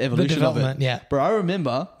the evolution of it? development, yeah. Bro, I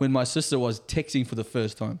remember when my sister was texting for the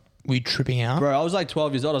first time. Were you tripping out? Bro, I was like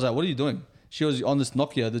 12 years old. I was like, what are you doing? She was on this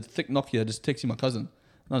Nokia, the thick Nokia, just texting my cousin. And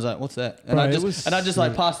I was like, what's that? And Bro, I it just was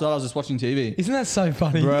like passed it out. I was just watching TV. Isn't that so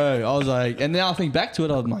funny? Bro, I was like, and now I think back to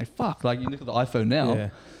it, I'm like, fuck, like you look at the iPhone now. Yeah.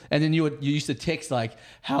 And then you used to text like,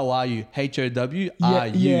 how are you? HOW, Yeah, are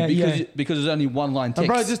you? yeah. Because there's only one line And text.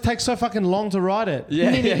 bro, it just takes so fucking long to write it.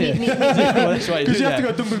 yeah. That's right. Because you have to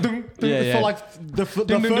Yeah. go dum dum dum dum Yeah, yeah. for like the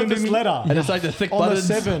dum, furthest dum. letter. And it's like the thick On the buttons.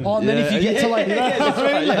 7. Oh, and then if you get to like that's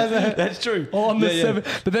right, yeah. That's true. oh, on the Yeah, yeah. 7,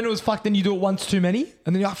 but then it was fuck. Then you do it once too many,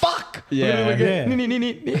 and then you're like fuck. Yeah.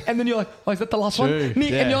 And then you're like, oh, is that the last True. one?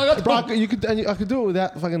 Yeah. And you're like, Bro, I could do it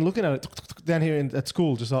without fucking looking at it down here at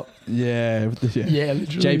school, just like Yeah. yeah,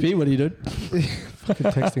 literally. JP, what are you doing? fucking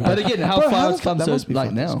texting. But again, how Bro, far the it's come fuck- that so must be like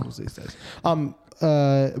fun now. schools these days.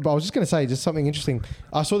 But I was just going to say just something interesting.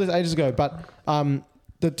 I saw this ages ago, but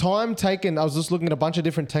the time taken, I was just looking at a bunch of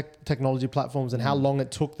different technology platforms and how long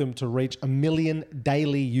it took them to reach 1 million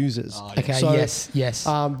daily users. Okay, So, yes.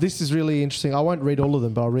 This is really interesting. I won't read all of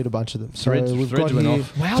them, but I'll read a bunch of them. So Threads went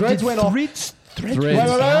off. Wow, Threads did went off. Threads Threads. Wait, wait, wait,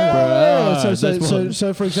 Bruh, wait. that's what-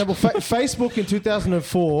 So, for example, Facebook in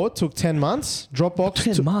 2004 took 10 months. Dropbox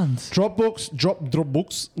 10 months. Dropbox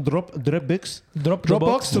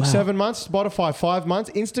took Wow. 7 months. Spotify 5 months.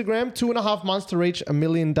 Instagram 2.5 months to reach 1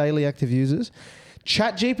 million daily active users.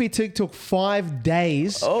 ChatGPT took 5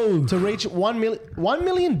 days to reach 1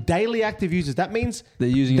 million daily active users. That means they're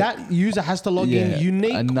using that user has to log in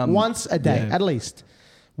unique once a day, at least.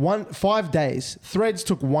 5 days. Threads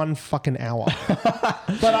took 1 fucking hour.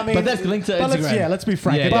 But I mean, but that's linked to Instagram. Let's be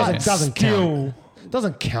frank. It doesn't count.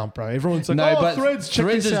 Doesn't count, bro. Everyone's like, but Threads, check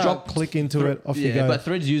this out. Dropped, click into it, off you go. But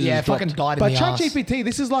Threads users fucking died in the ass. But ChatGPT,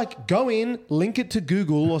 this is like go in, link it to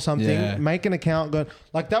Google or something, make an account. Go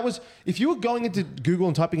like that was if you were going into Google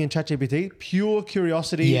and typing in ChatGPT, pure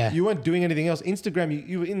curiosity. You weren't doing anything else. Instagram,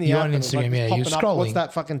 you were in the app. On Instagram, you're scrolling. Up, what's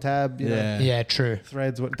that fucking tab? You know, true.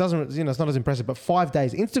 Threads. It doesn't. It's not as impressive. But 5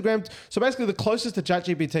 days. Instagram. So basically, the closest to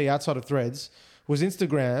ChatGPT outside of Threads was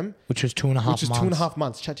Instagram, which was 2.5 months. 2.5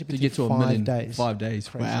 months. ChatGPT to get to 5 days. 5 days.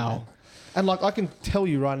 Crazy, wow. Man. And like I can tell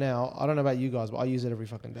you right now, I don't know about you guys, but I use it every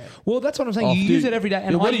fucking day. Well, that's what I'm saying. You use it every day.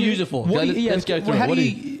 And what do you use it for? Let's go through it.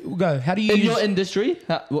 How do you in use your industry?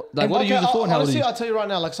 What do you use it for? Honestly, I'll tell you right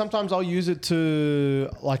now. Like sometimes I'll use it to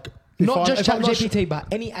like not just ChatGPT, but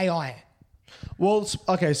any AI. Well,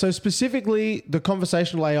 okay. So specifically, the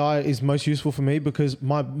conversational AI is most useful for me because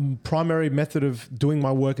my primary method of doing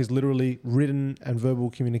my work is literally written and verbal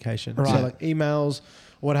communication. Right. So like emails,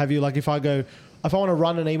 what have you. Like if I want to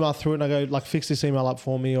run an email through it and I go like fix this email up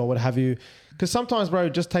for me or what have you, because sometimes, bro,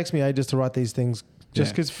 it just takes me ages to write these things.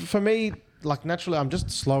 Just because for me, like naturally, I'm just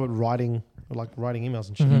slow at writing emails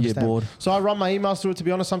and shit. You get bored. So I run my emails through it. To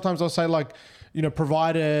be honest, sometimes I'll say like,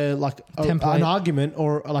 provide an argument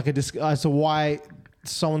or like as to why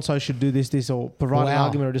so and so should do this, or provide an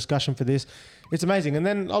argument or a discussion for this. It's amazing. And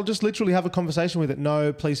then I'll just literally have a conversation with it.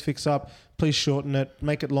 No, please fix up. Please shorten it.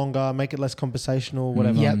 Make it longer. Make it less conversational.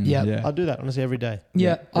 Whatever. Yeah. I do that honestly every day.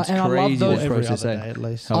 Yeah, it's and crazy. I love those every other day at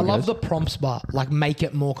least. I love the prompts bar. Like make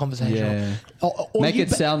it more conversational. Yeah. Or make it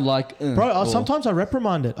sound like bro. Sometimes I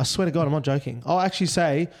reprimand it. I swear to God, I'm not joking. I'll actually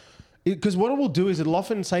say. Because what it will do is it'll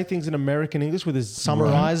often say things in American English with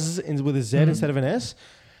summarizes with a Z instead of an S.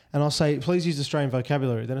 And I'll say, please use Australian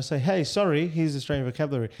vocabulary. Then I say, hey, sorry, here's Australian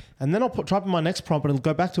vocabulary. And then I'll type in my next prompt and it'll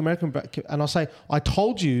go back to American and I'll say, I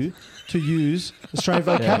told you to use Australian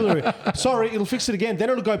vocabulary. Sorry, it'll fix it again. Then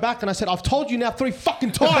it'll go back and I said, I've told you now 3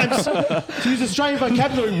 fucking times to use Australian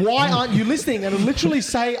vocabulary. Why aren't you listening? And it'll literally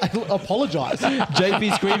say, I apologize.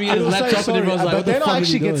 JP screaming at his laptop and everyone's like, but then I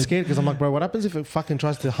actually get scared because I'm like, bro, what happens if it fucking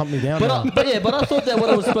tries to hump me down? But I thought that what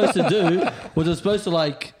I was supposed to do was I was supposed to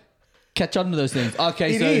like catch on to those things.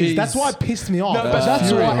 Okay, it is. That's why it pissed me off. No, but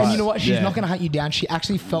that's why. And you know what? She's not going to hunt you down. She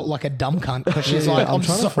actually felt like a dumb cunt because she's like, I'm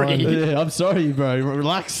sorry. I'm sorry, bro.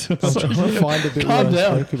 Relax. I'm trying to find a bit more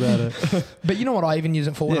spoke about it. But you know what I even use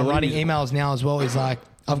it for when I'm writing emails now as well is like,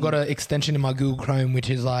 I've got an extension in my Google Chrome, which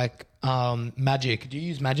is like Magic. Do you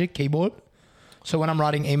use Magic Keyboard? So when I'm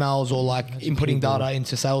writing emails or like inputting data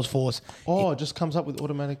into Salesforce. It just comes up with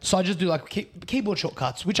automatic. So I just do like keyboard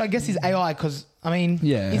shortcuts, which I guess is AI because, I mean,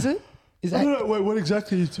 is it? Is I don't know. Wait, what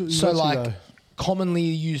exactly? So like commonly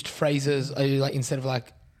used phrases are like instead of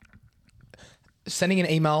like sending an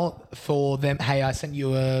email for them, hey, I sent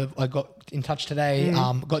you I got in touch today,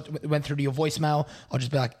 went through to your voicemail. I'll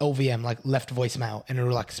just be like LVM, like left voicemail, and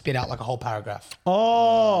it'll like spit out like a whole paragraph.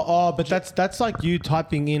 But that's like you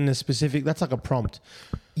typing in a specific. That's like a prompt.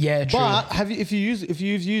 Yeah, true. But if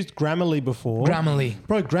you've used Grammarly before,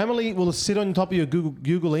 Grammarly will sit on top of your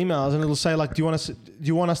Google emails and it'll say like, do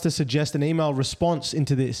you want us to suggest an email response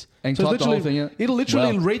into this? And so type the whole thing in? It'll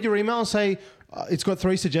literally read your email and say, it's got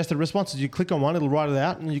 3 suggested responses. You click on one, it'll write it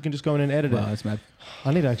out, and you can just go in and edit it. That's mad.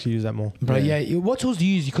 I need to actually use that more. Bro, what tools do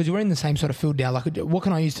you use? Because you're in the same sort of field now. Like, what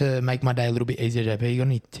can I use to make my day a little bit easier, JP? You got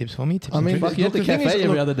any tips for me? I mean, you have the cafe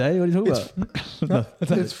every other day. What are you talking about?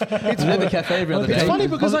 It's the cafe every other day. It's funny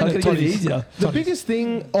because like easier. The biggest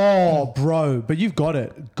thing, bro, but you've got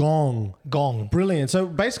it. Gong. Brilliant. So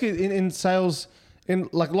basically in sales, in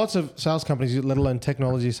like lots of sales companies, let alone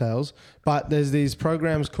technology sales, but there's these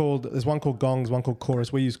programs there's one called Gong, there's one called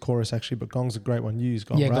Chorus. We use Chorus actually, but Gong's a great one. You use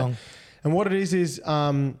Gong, right? Gong. And what it is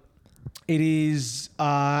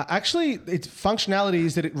actually its functionality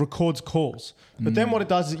is that it records calls. But then what it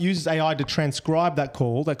does is it uses AI to transcribe that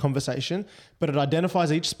call, that conversation, but it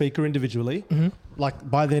identifies each speaker individually,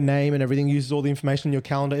 like by their name and everything, uses all the information in your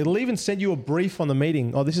calendar. It'll even send you a brief on the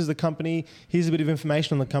meeting. Oh, this is the company. Here's a bit of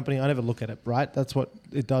information on the company. I never look at it, right? That's what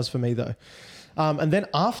it does for me though. And then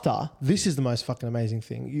after, this is the most fucking amazing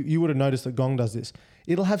thing. You would have noticed that Gong does this.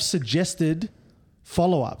 It'll have suggested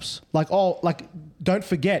follow-ups like don't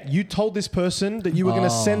forget you told this person that you were going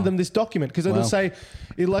to send them this document because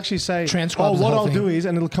it'll actually say transcribe what I'll do is,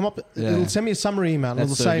 and it'll come up it'll send me a summary email and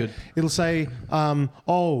it'll say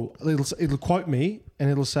it'll quote me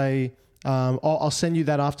and it'll say I'll send you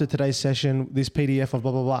that after today's session, this PDF of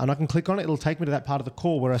blah, blah, blah. And I can click on it. It'll take me to that part of the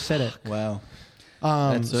call where I said it. Wow.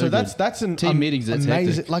 That's an team meetings. That's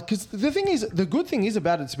amazing. hectic. Like, because the good thing is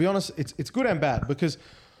about it, to be honest, it's good and bad, because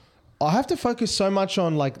I have to focus so much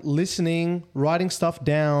on like listening, writing stuff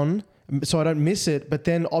down so I don't miss it, but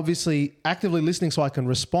then obviously actively listening so I can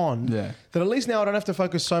respond. Yeah. That at least now I don't have to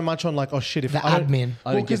focus so much on like, oh shit, if The I don't, admin.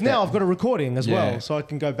 well, because now I've got a recording as Yeah. well, so I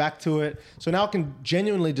can go back to it. So now I can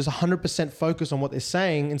genuinely just 100% focus on what they're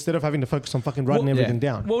saying instead of having to focus on fucking writing everything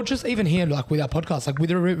down. Well, just even here, like with our podcast, like with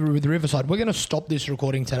the Riverside, we're going to stop this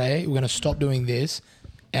recording today. We're going to stop doing this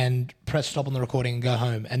and press stop on the recording and go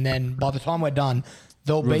home. And then by the time we're done,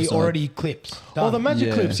 there'll be Riverside. already clips. Done. Oh, the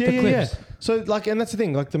magic clips. The Yeah. clips. So like, and that's the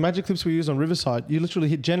thing, like the magic clips we use on Riverside, you literally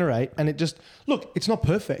hit generate and it just, look, it's not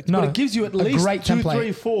perfect, No. but it gives you at A least great 2, template.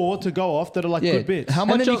 3, 4 to go off that are like good bits. How And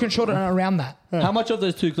much then you of- can shorten it around that. How much of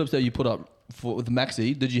those 2 clips that you put up with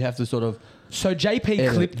Maxi did you have to sort of? So JP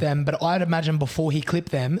Edit. clipped them, but I'd imagine before he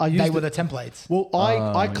clipped them, I used they were it- the templates. Well,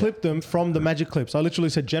 I clipped them from the magic clips. I literally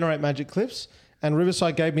said generate magic clips and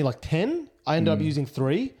Riverside gave me like 10. I ended up using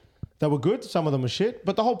 3. They were good. Some of them were shit.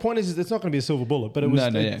 But the whole point is it's not going to be a silver bullet. But it was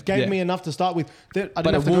it gave me enough to start with. That I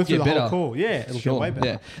didn't have to go through the whole call. Yeah, it'll get way better.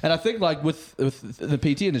 Yeah, and I think like with the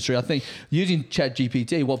PT industry, I think using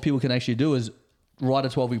ChatGPT, what people can actually do is write a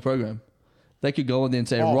 12-week program. They could go on there and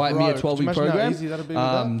say, write me a 12-week imagine how program easy that'd be with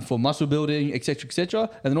that? for muscle building, etc.,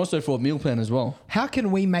 and then also for a meal plan as well. How can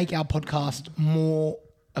we make our podcast more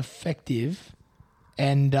effective?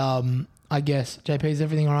 And I guess, JP, is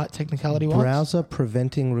everything all right technicality-wise? Browser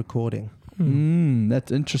preventing recording. That's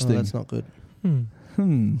interesting. Oh, that's not good.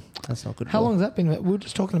 That's not good. How long has that been? We were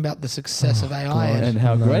just talking about the success of AI and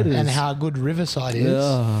how great it is. and how good Riverside is.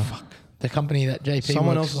 The company that JP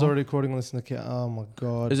Someone works else is for. already recording this in the cat. Oh my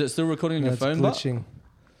god. Is it still recording on your It's phone? But glitching.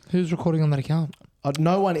 Who's recording on that account?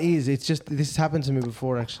 No one is. It's just this has happened to me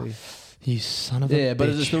before actually. You son of a yeah, but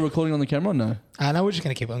is it bitch. still recording on the camera or no? No, we're just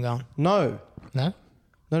going to keep on going. No, No?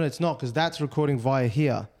 it's not because that's recording via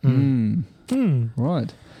here.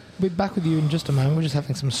 Right. We'll be back with you in just a moment. We're just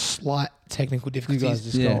having some slight technical You difficulties. guys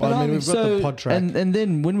just Yeah. go. I mean, we've got the pod track. And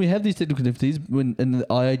then when we have these technical difficulties, when in the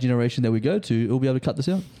IA generation that we go to, it'll be able to cut this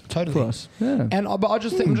out Totally. for us. Yeah. And but I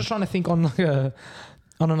just think, I'm just trying to think on like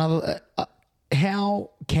on another.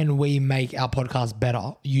 How can we make our podcast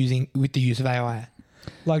better with the use of AI?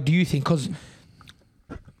 Like, do you think? Because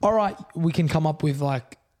all right, we can come up with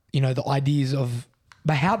like the ideas of,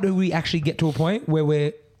 but how do we actually get to a point where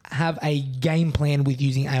we have a game plan with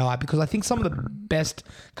using AI? Because I think some of the best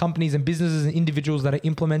companies and businesses and individuals that are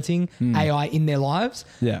implementing AI in their lives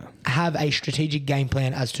have a strategic game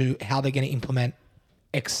plan as to how they're going to implement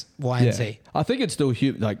X, Y, and Z. I think it's still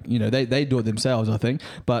they do it themselves, I think.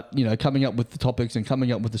 But, coming up with the topics and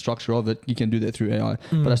coming up with the structure of it, you can do that through AI.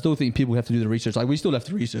 But I still think people have to do the research. Like, we still have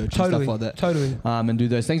to research and stuff like that. Totally. And do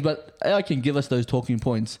those things. But AI can give us those talking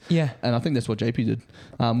points. Yeah. And I think that's what JP did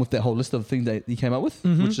with that whole list of things that he came up with,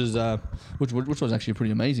 which is which was actually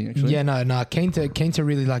pretty amazing, actually. Yeah, no. Keen to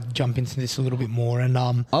really like jump into this a little bit more. And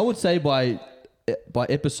I would say by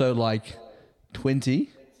episode like 20...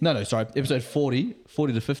 episode 40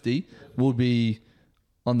 to 50 will be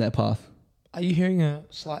on that path. are you hearing a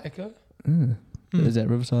slight echo? Is that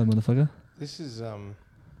Riverside, motherfucker? This is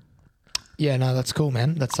Yeah, no, that's cool,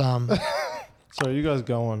 man. That's Sorry, you guys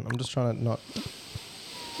go on. I'm just trying to not.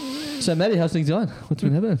 So, Maddie, how's things going? What's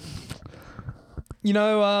been happening?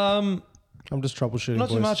 I'm just troubleshooting. not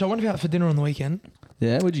too boys. much. I went to be out for dinner on the weekend.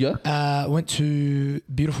 Yeah, where'd you go? Went to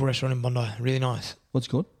a beautiful restaurant in Bondi. Really nice. What's it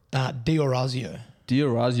called? Diorazio.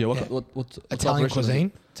 Diorazio. Yeah. What's Italian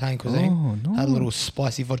cuisine. Italian cuisine. Oh, nice. Had a little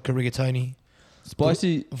spicy vodka rigatoni.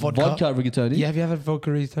 Spicy vodka rigatoni. Yeah, have you ever had vodka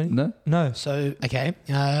rigatoni? No. No. So, okay.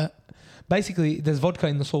 Basically, there's vodka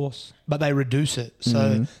in the sauce, but they reduce it.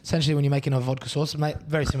 So, essentially, when you're making a vodka sauce,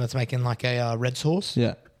 very similar to making like a red sauce.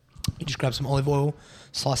 Yeah. You just grab some olive oil,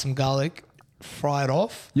 slice some garlic, fry it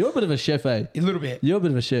off. You're a bit of a chef, eh? A little bit. You're a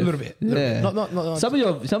bit of a chef. A little bit. Yeah. Not Some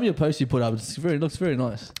of your posts you put up, looks very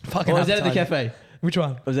nice. Fucking Or was that at the appetizing. cafe? Which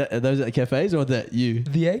one? Was that are those at the cafes or was that you?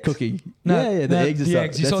 The eggs? Cooking. No, yeah, the no, eggs and the stuff.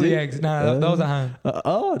 eggs. You saw That's the it? eggs. No, that was at home.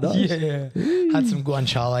 Oh, nice. Yeah. Had some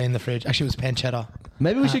guanciale in the fridge. Actually, it was pancetta.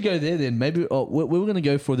 Maybe we should go there then. Maybe we were going to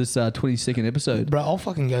go for this 22nd episode. Bro, I'll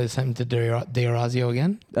fucking go the same to Diorazio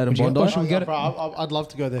again. At a Would you- Bondi? or should we get it? I'd love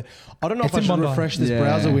to go there. I don't know It's if I in should Bondi. refresh this Yeah.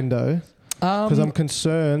 browser window because I'm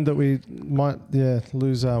concerned that we might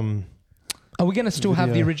lose. Are we going to still have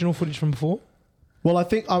the Video. original footage from before? Well, I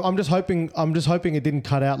think I'm just hoping it didn't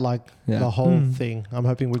cut out like Yeah. the whole thing. I'm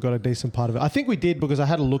hoping we got a decent part of it. I think we did because I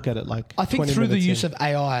had a look at it like. I think 20 through the minutes use in. of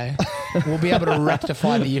AI, we'll be able to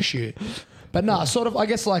rectify the issue. But no, sort of, I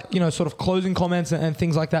guess, like, you know, sort of closing comments and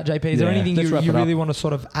things like that, JP. Is there anything let's you wrap it really up. want to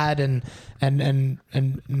sort of add and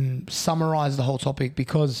summarize the whole topic?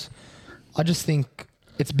 Because I just think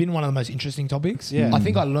it's been one of the most interesting topics. Yeah. I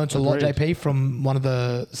think I learnt a lot, Agreed. JP, from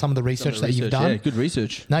some of the research that you've done. Yeah, good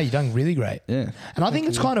research. No, you've done really great. Yeah. And I think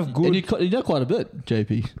it's kind of And good. you know quite a bit,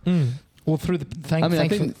 JP. Well, through the I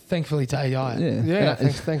think- thankfully to AI. Yeah. Yeah,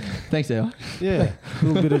 And thanks. Thanks, AI. Yeah, a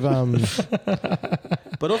little bit of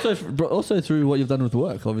But also through what you've done with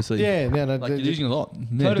work, obviously. yeah. No, Like you're using a lot.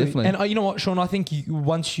 Yeah, Totally. definitely. And you know what, Sean? I think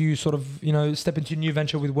once you sort of, you know, step into a new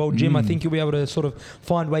venture with World Gym, I think you'll be able to sort of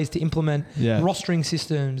find ways to implement rostering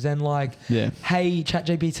systems and like, hey,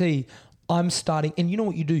 ChatGPT, I'm starting, and you know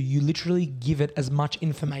what you do? You literally give it as much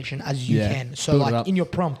information as you can. So Build it like up. in your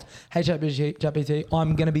prompt, hey, ChatGPT,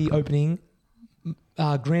 I'm going to be opening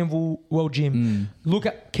Granville World Gym.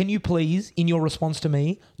 Can you please, in your response to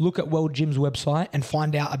me, look at World Gym's website and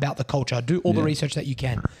find out about the culture. Do all the research that you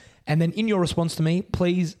can. And then in your response to me,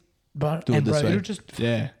 please, bro, Do it this way. it'll just...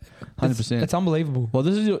 100%. It's unbelievable. Well,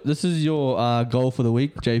 this is your goal for the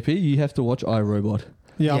week, JP. You have to watch iRobot.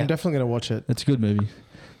 yeah. Yeah. I'm definitely going to watch it. It's a good movie.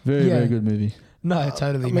 Very good movie. No,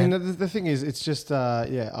 totally, I mean, man. the thing is, it's just I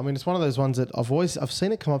mean, it's one of those ones that I've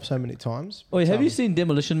seen it come up so many times. Oh, have you seen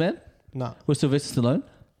Demolition Man No, with Sylvester Stallone?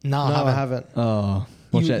 No, I haven't. Oh,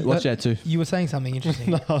 watch that too. You were saying something interesting.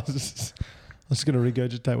 No, I was just going to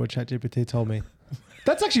regurgitate what ChatGPT told me.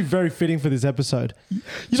 That's actually very fitting for this episode.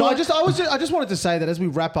 I just wanted to say that as we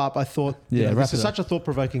wrap up, I thought this is such a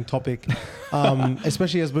thought-provoking topic,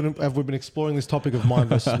 especially as we've been exploring this topic of mind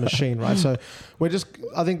versus machine, right? So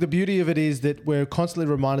I think the beauty of it is that we're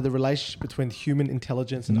constantly reminded the relationship between human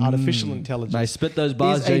intelligence and artificial intelligence. Mate, spit those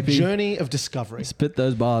bars, is a JP. journey of discovery. Spit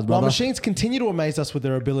those bars, While brother. machines continue to amaze us with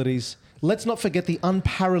their abilities, let's not forget the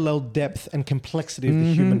unparalleled depth and complexity of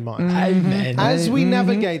the human mind. Amen. As we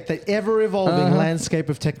navigate the ever-evolving landscape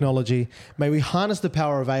of technology, may we harness the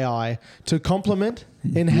power of AI to complement,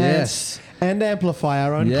 enhance, and amplify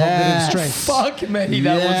our own cognitive strengths. Fuck me,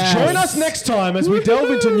 that was Join us next time as we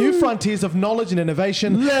delve into new frontiers of knowledge and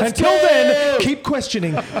innovation. Until then, keep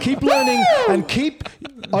questioning, keep learning, and keep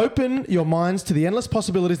open your minds to the endless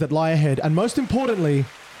possibilities that lie ahead. And most importantly,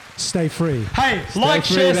 stay free. Hey, like,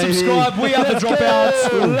 free, share, baby. subscribe. We are the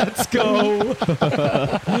Dropouts. Let's go.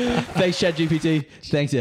 Thanks, ChatGPT. Thanks,